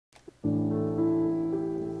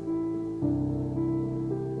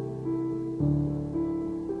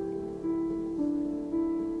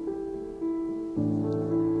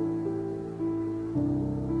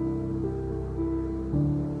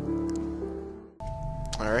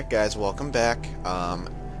Alright guys, welcome back.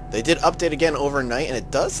 They did update again overnight, and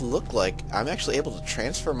it does look like I'm actually able to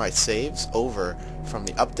transfer my saves over from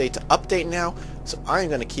the update to update now, so I'm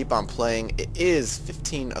going to keep on playing. It is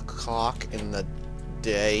 15 o'clock in the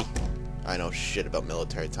day. I know shit about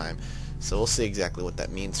military time, so we'll see exactly what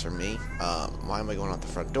that means for me. Why am I going out the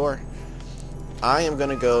front door? I am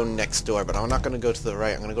going to go next door, but I'm not going to go to the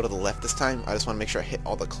right. I'm going to go to the left this time. I just want to make sure I hit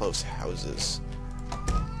all the close houses.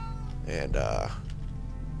 And,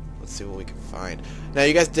 let's see what we can find. Now,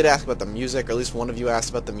 you guys did ask about the music, or at least one of you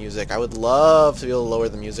asked about the music. I would love to be able to lower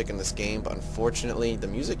the music in this game, but unfortunately, the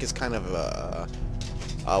music is kind of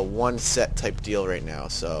a one-set type deal right now,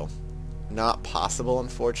 so not possible,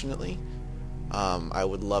 unfortunately. I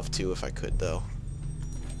would love to if I could, though.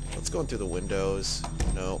 Let's go in through the windows.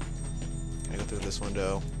 Nope. Can I go through this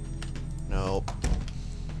window? Nope.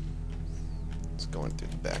 Let's go in through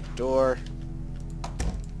the back door.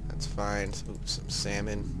 That's fine. Oops, some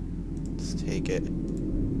salmon. Let's take it.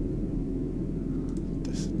 I'm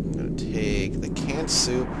going to take the canned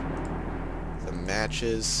soup, the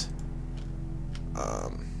matches.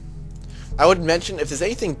 I would mention, if there's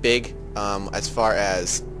anything big as far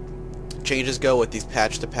as changes go with these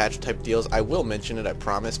patch-to-patch type deals, I will mention it, I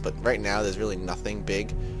promise, but right now there's really nothing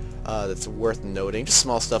big that's worth noting. Just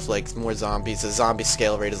small stuff like more zombies. The zombie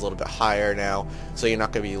scale rate is a little bit higher now, so you're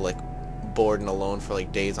not going to be like bored and alone for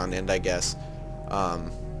like days on end, I guess.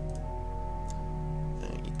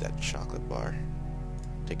 Eat that chocolate bar.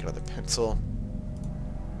 Take another pencil.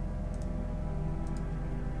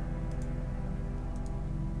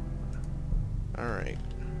 Alright.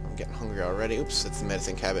 I'm getting hungry already. Oops, it's the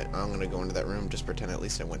medicine cabinet. I'm going to go into that room, just pretend at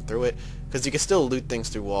least I went through it. Because you can still loot things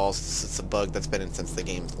through walls. It's a bug that's been in since the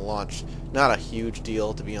game's launched. Not a huge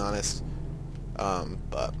deal, to be honest.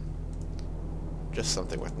 But just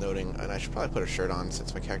something worth noting. And I should probably put a shirt on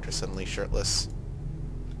since my character's suddenly shirtless.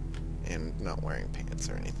 And not wearing pants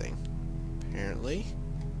or anything. Apparently.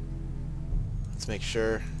 Let's make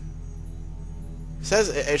sure.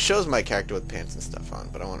 It shows my character with pants and stuff on,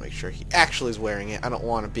 but I want to make sure he actually is wearing it. I don't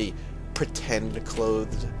want to be pretend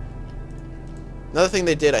clothed. Another thing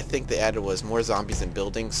they did, I think they added, was more zombies in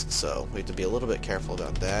buildings, so we have to be a little bit careful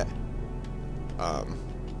about that.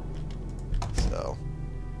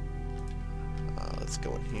 Let's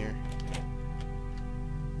go in here.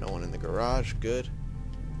 No one in the garage, good.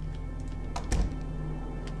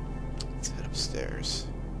 Let's head upstairs.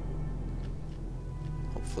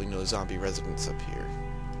 Hopefully no zombie residents up here.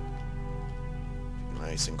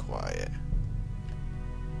 Nice and quiet.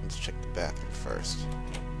 Let's check the bathroom first.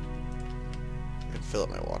 And fill up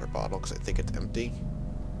my water bottle because I think it's empty.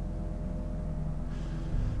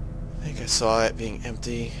 I think I saw it being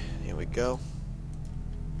empty. Here we go.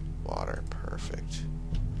 Water, perfect.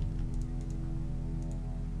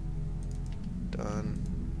 Done.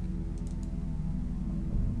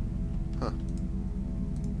 Huh.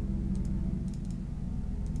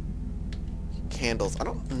 Candles. I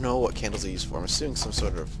don't know what candles are used for. I'm assuming some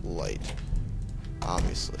sort of light.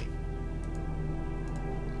 Obviously.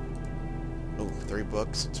 Oh, 3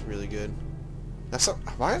 books. It's really good. Now,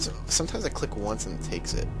 why is it, sometimes I click once and it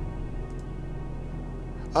takes it?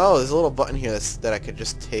 Oh, there's a little button here that I could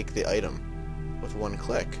just take the item with one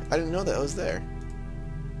click. I didn't know that was there.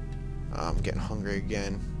 I'm getting hungry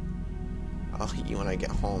again. I'll eat you when I get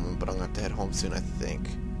home, but I'm going to have to head home soon, I think.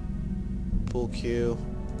 Pool cue.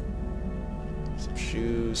 Some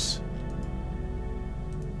shoes.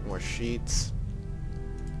 More sheets.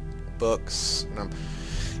 Books. And I'm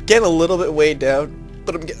getting a little bit weighed down,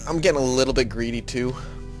 but I'm getting a little bit greedy too.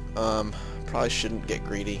 Probably shouldn't get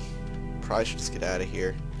greedy. Probably should just get out of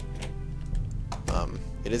here.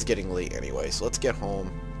 It is getting late anyway, so let's get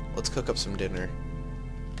home. Let's cook up some dinner.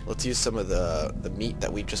 Let's use some of the meat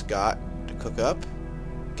that we just got to cook up.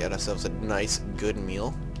 Get ourselves a nice, good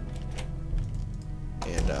meal.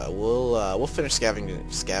 And we'll finish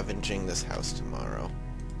scavenging this house tomorrow.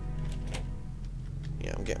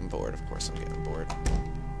 Yeah, I'm getting bored. Of course I'm getting bored.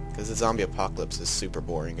 Because the zombie apocalypse is super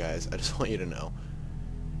boring, guys. I just want you to know.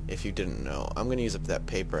 If you didn't know. I'm going to use up that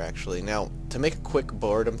paper, actually. Now, to make a quick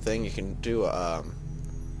boredom thing, you can do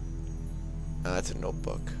that's a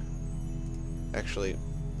notebook. Actually,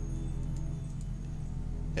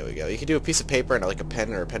 there we go. You can do a piece of paper and like a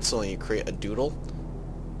pen or a pencil, and you create a doodle.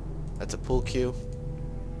 That's a pool cue.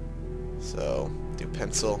 So, do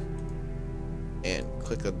pencil, and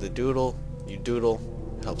click on the doodle. You doodle.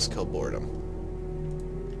 Helps kill boredom.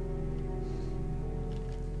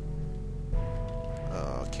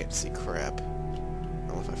 Oh, can't see crap. I don't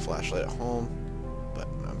know if my flashlight at home, but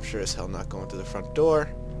I'm sure as hell not going through the front door.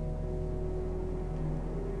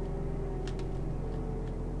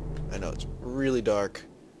 I know it's really dark.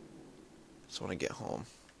 So when I get home,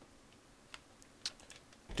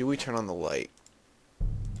 do we turn on the light?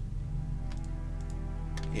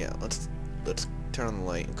 Yeah, let's turn on the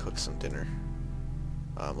light and cook some dinner.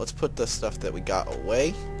 Let's put the stuff that we got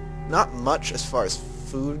away. Not much as far as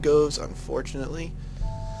food goes, unfortunately.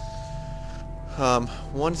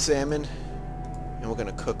 One salmon, and we're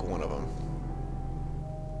gonna cook one of them.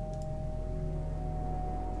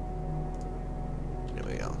 There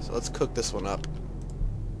we go. So let's cook this one up.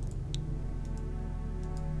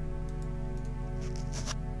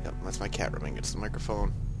 Yep, that's my cat rubbing against the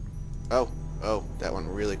microphone. Oh, that went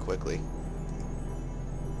really quickly.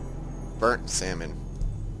 Burnt salmon.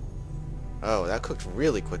 Oh, that cooked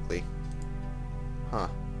really quickly. Huh.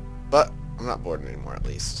 But I'm not bored anymore, at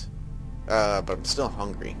least. But I'm still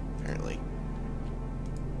hungry, apparently.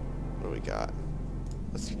 What do we got?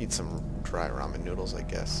 Let's eat some dry ramen noodles, I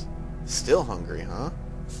guess. Still hungry, huh?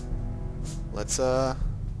 Let's, have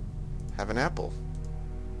an apple.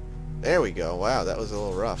 There we go. Wow, that was a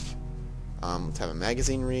little rough. Let's have a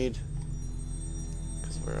magazine read.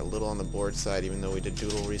 Because we're a little on the bored side, even though we did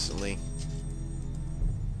doodle recently.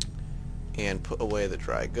 And put away the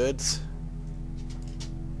dry goods.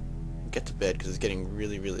 Get to bed because it's getting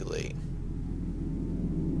really, really late.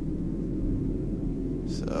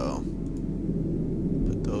 So,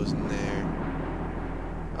 put those in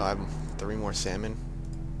there. Oh, I have 3 more salmon.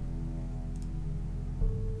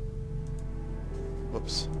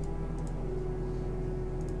 Whoops.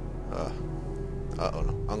 Uh-oh,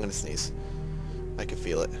 no. I'm gonna sneeze. I can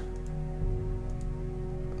feel it.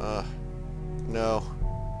 No.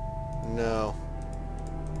 No.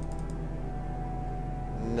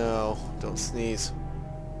 No. Don't sneeze.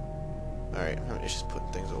 Alright, I'm just putting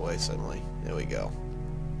things away suddenly. There we go.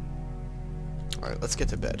 Alright, let's get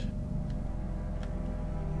to bed.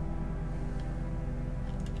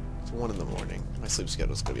 It's 1 in the morning. My sleep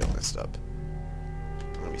schedule's gonna be all messed up.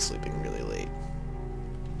 I'm gonna be sleeping really late.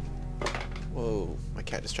 Whoa, my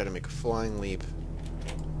cat just tried to make a flying leap.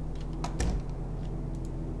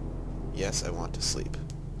 Yes, I want to sleep.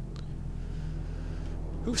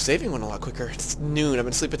 Ooh, saving went a lot quicker. It's noon. I've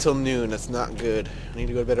been sleeping till noon. That's not good. I need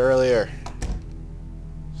to go to bed earlier.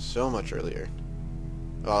 So much earlier.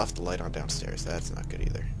 Oh, I'll have the light on downstairs. That's not good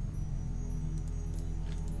either.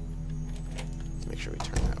 Let's make sure we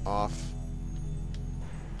turn that off.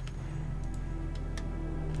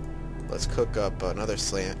 Let's cook up another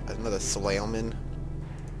salmon.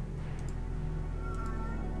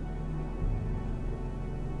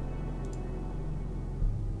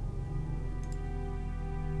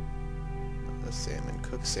 Salmon,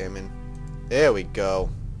 cook salmon. There we go.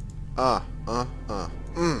 I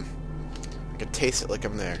can taste it like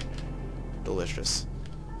I'm there. Delicious.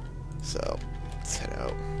 So, let's head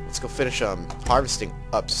out. Let's go finish harvesting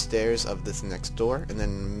upstairs of this next door, and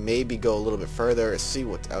then maybe go a little bit further and see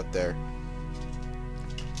what's out there.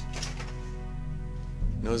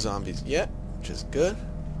 No zombies yet, which is good.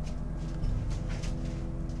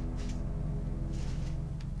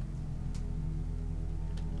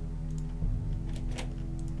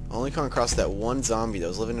 Only come across that one zombie that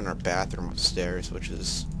was living in our bathroom upstairs, which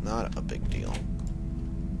is not a big deal.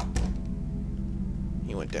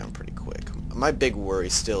 He went down pretty quick. My big worry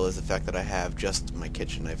still is the fact that I have just my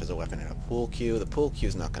kitchen knife as a weapon and a pool cue. The pool cue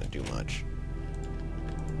is not going to do much.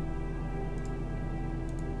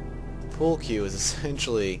 Pool cue is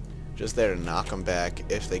essentially just there to knock them back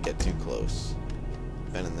if they get too close.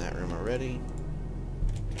 Been in that room already.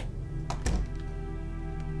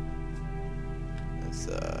 Let's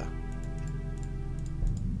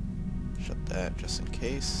shut that just in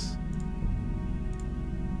case.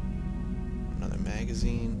 Another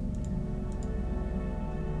magazine.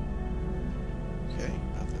 Okay,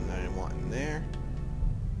 nothing that I want in there.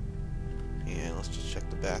 And let's just check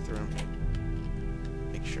the bathroom.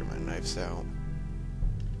 Make sure my knife's out.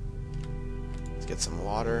 Let's get some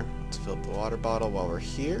water. Let's fill up the water bottle while we're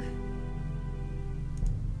here.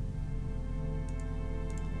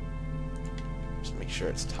 Just make sure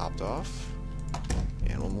it's topped off.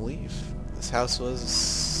 And we'll leave. This house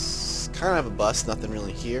was kind of a bust, nothing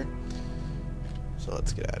really here. So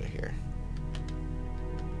let's get out of here.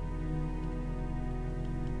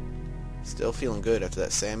 Still feeling good after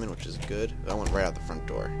that salmon, which is good. I went right out the front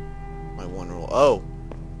door. My one rule. Oh!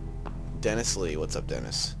 Dennis Lee. What's up,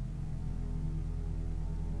 Dennis?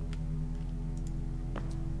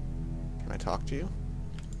 Can I talk to you?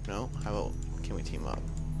 No? How about, can we team up?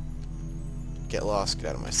 Get lost, get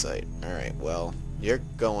out of my sight. Alright, well, you're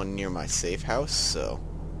going near my safe house, so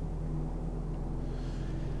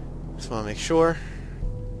just want to make sure.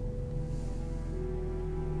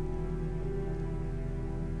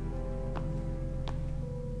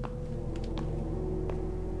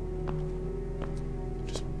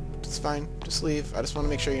 fine. Just leave. I just want to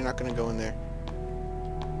make sure you're not going to go in there.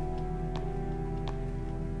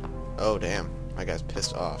 Oh, damn. My guy's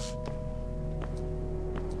pissed off.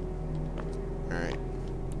 Alright.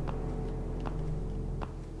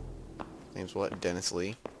 Name's what? Dennis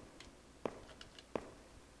Lee.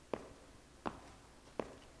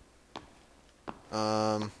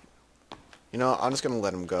 You know, I'm just gonna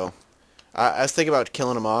let him go. I was thinking about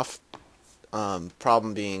killing him off.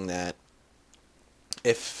 Problem being that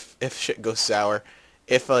if shit goes sour,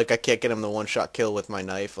 if like I can't get him the one-shot kill with my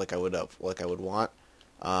knife like I would want,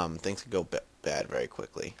 things could go bad very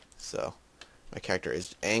quickly. So my character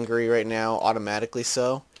is angry right now, automatically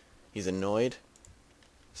so. He's annoyed.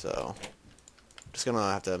 So just gonna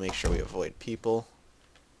have to make sure we avoid people.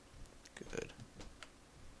 Good.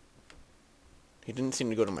 He didn't seem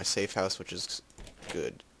to go to my safe house, which is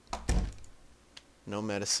good. No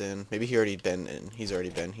medicine. Maybe he already been in. He's already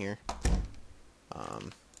been here.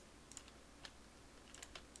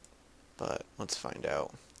 But let's find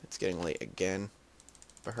out. It's getting late again.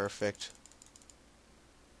 Perfect.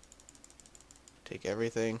 Take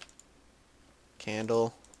everything.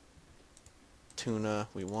 Candle. Tuna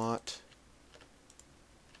we want.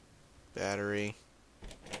 Battery.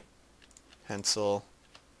 Pencil.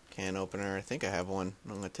 Can opener. I think I have one.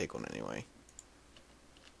 I'm going to take one anyway.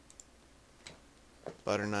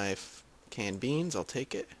 Butter knife. Canned beans. I'll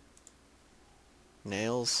take it.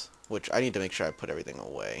 Nails. Which I need to make sure I put everything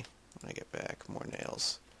away when I get back. More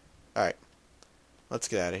nails. Alright. Let's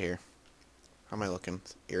get out of here. How am I looking?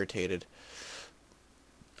 Irritated.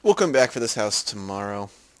 We'll come back for this house tomorrow.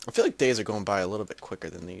 I feel like days are going by a little bit quicker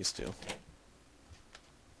than they used to.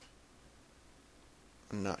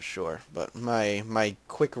 I'm not sure, but my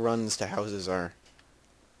quick runs to houses are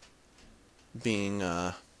being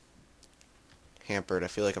hampered. I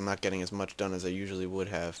feel like I'm not getting as much done as I usually would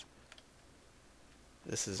have.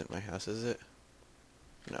 This isn't my house, is it?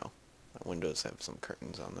 No. My windows have some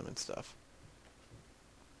curtains on them and stuff.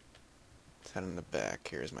 Let's head in the back.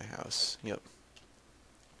 Here's my house. Yep.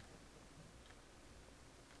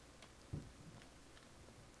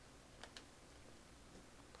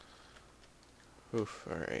 Oof,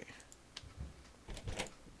 alright.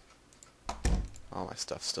 All my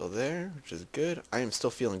stuff's still there, which is good. I am still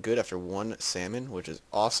feeling good after one salmon, which is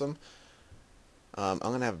awesome. I'm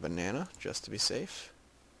going to have a banana, just to be safe.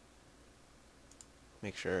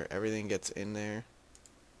 Make sure everything gets in there.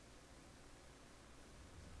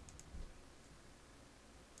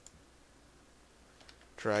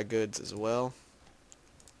 Dry goods as well.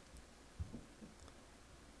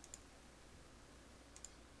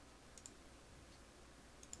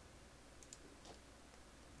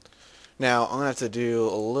 Now, I'm going to have to do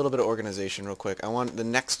a little bit of organization real quick. I want the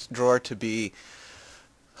next drawer to be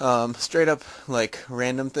straight up like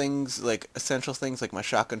random things, like essential things, like my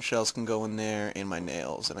shotgun shells can go in there, and my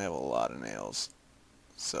nails, and I have a lot of nails.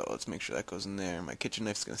 So let's make sure that goes in there. My kitchen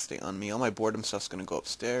knife's going to stay on me. All my boredom stuff's going to go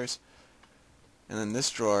upstairs. And then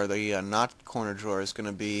this drawer, the not corner drawer, is going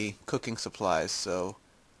to be cooking supplies. So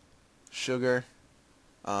sugar,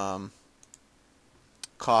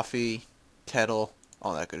 coffee, kettle,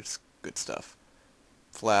 all that good stuff.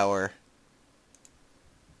 Flour.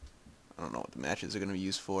 I don't know what the matches are going to be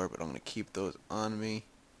used for, but I'm going to keep those on me.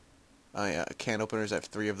 Oh yeah, can openers, I have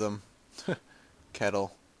 3 of them.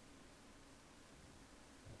 Kettle.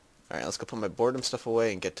 Alright, let's go put my boredom stuff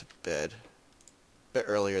away and get to bed. A bit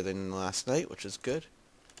earlier than last night, which is good.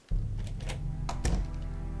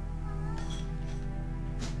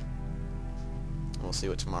 We'll see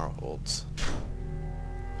what tomorrow holds.